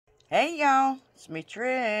Hey y'all, it's me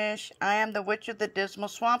Trish. I am the Witch of the Dismal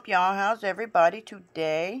Swamp, y'all. How's everybody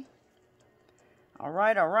today?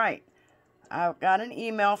 Alright. I got an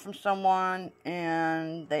email from someone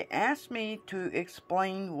and they asked me to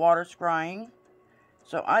explain water scrying.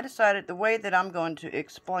 So I decided the way that I'm going to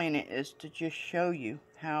explain it is to just show you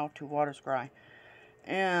how to water scry.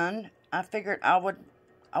 And I figured I want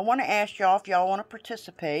to ask y'all if y'all want to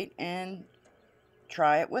participate and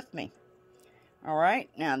try it with me. Alright,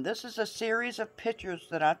 now this is a series of pictures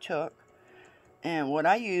that I took, and what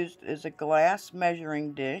I used is a glass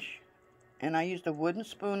measuring dish, and I used a wooden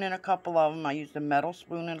spoon in a couple of them. I used a metal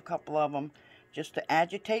spoon in a couple of them just to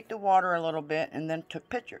agitate the water a little bit, and then took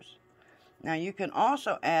pictures. Now you can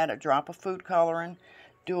also add a drop of food coloring,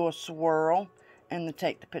 do a swirl, and then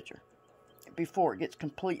take the picture before it gets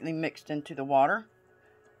completely mixed into the water.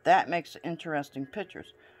 That makes interesting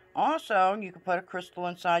pictures. Also, you can put a crystal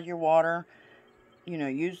inside your water.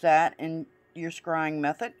 Use that in your scrying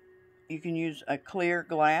method. You can use a clear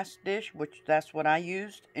glass dish, which that's what I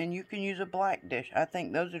used, and you can use a black dish. I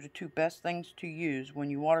think those are the two best things to use when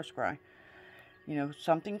you water scry.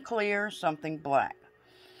 Something clear, something black.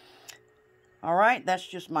 Alright, that's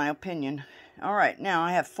just my opinion. Alright, now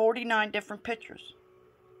I have 49 different pictures.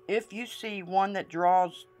 If you see one that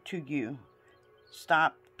draws to you,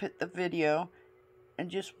 stop, put the video, and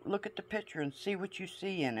just look at the picture and see what you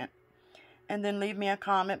see in it. And then leave me a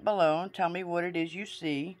comment below and tell me what it is you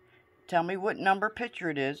see. Tell me what number picture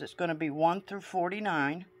it is. It's going to be 1 through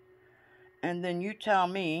 49. And then you tell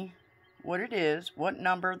me what it is, what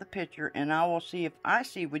number of the picture, and I will see if I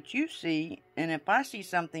see what you see. And if I see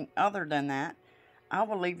something other than that, I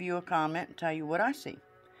will leave you a comment and tell you what I see.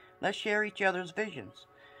 Let's share each other's visions.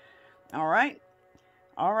 Alright?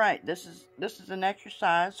 Alright, this is an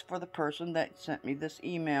exercise for the person that sent me this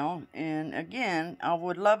email. And again, I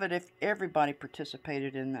would love it if everybody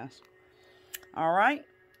participated in this. Alright?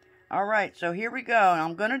 Alright, so here we go. And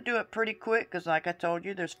I'm going to do it pretty quick because like I told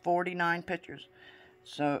you, there's 49 pictures.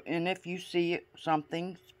 So, and if you see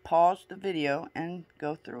something, pause the video and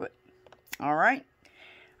go through it. Alright?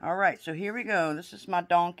 Alright, so here we go. This is my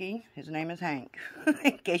donkey. His name is Hank.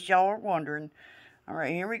 In case y'all are wondering.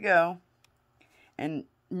 Alright, here we go. And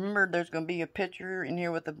remember, there's going to be a picture in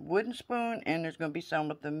here with a wooden spoon, and there's going to be some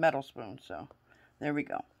with the metal spoon. So, there we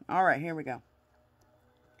go. Alright, here we go.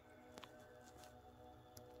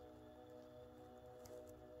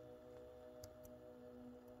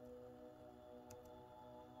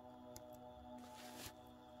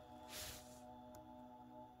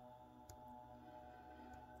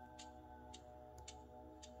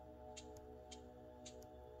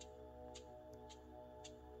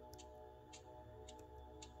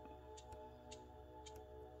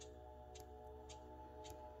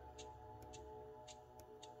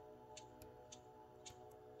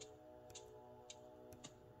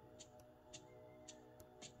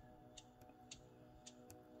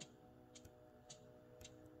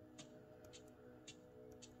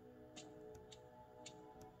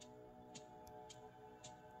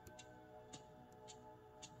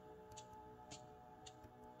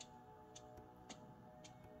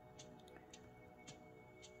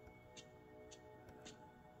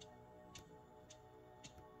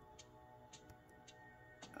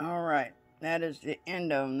 Alright, that is the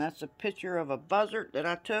end of them. That's a picture of a buzzard that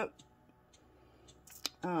I took.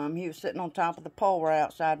 He was sitting on top of the pole right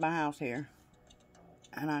outside my house here.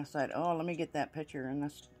 And I said, oh, let me get that picture.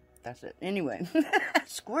 And that's it. Anyway,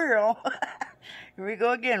 squirrel. Here we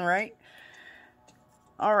go again, right?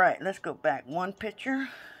 Alright, let's go back. One picture.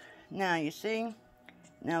 Now, you see?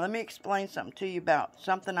 Now, let me explain something to you about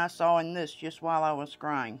something I saw in this just while I was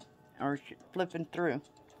scrying. Or flipping through.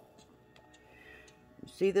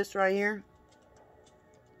 See this right here?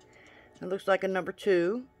 It looks like a number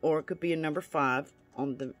 2, or it could be a number 5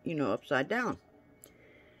 on the, upside down.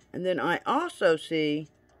 And then I also see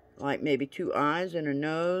like maybe 2 eyes and a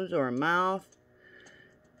nose or a mouth.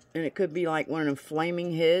 And it could be like one of them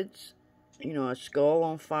flaming heads, a skull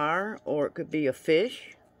on fire, or it could be a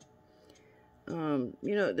fish.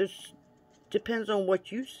 There's depends on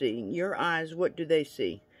what you see. Your eyes, what do they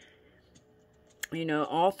see?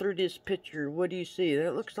 All through this picture, what do you see?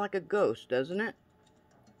 That looks like a ghost, doesn't it?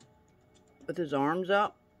 With his arms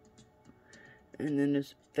up. And then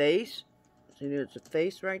his face. See, there's a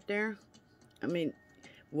face right there. I mean,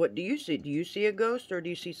 what do you see? Do you see a ghost or do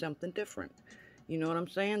you see something different? You know what I'm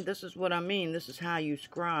saying? This is what I mean. This is how you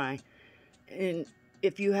scry. And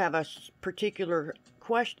if you have a particular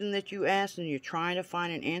question that you ask and you're trying to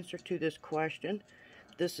find an answer to this question,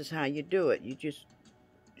 this is how you do it. You just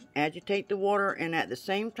agitate the water, and at the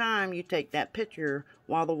same time you take that picture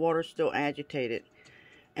while the water's still agitated.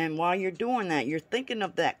 And while you're doing that, you're thinking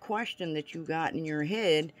of that question that you got in your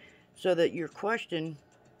head, so that your question,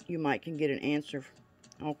 you might can get an answer.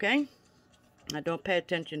 Okay? Now don't pay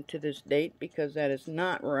attention to this date, because that is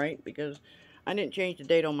not right, because I didn't change the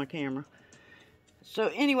date on my camera.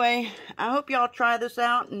 So anyway, I hope y'all try this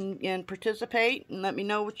out and participate, and let me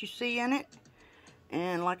know what you see in it.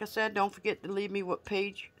 And like I said, don't forget to leave me what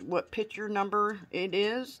picture number it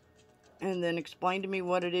is, and then explain to me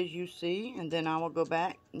what it is you see, and then I will go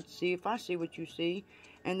back and see if I see what you see,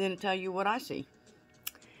 and then tell you what I see.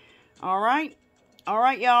 Alright?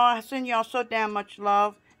 Alright, y'all. I send y'all so damn much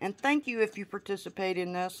love, and thank you if you participate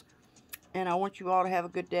in this, and I want you all to have a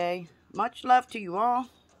good day. Much love to you all.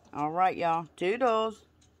 Alright, y'all. Toodles.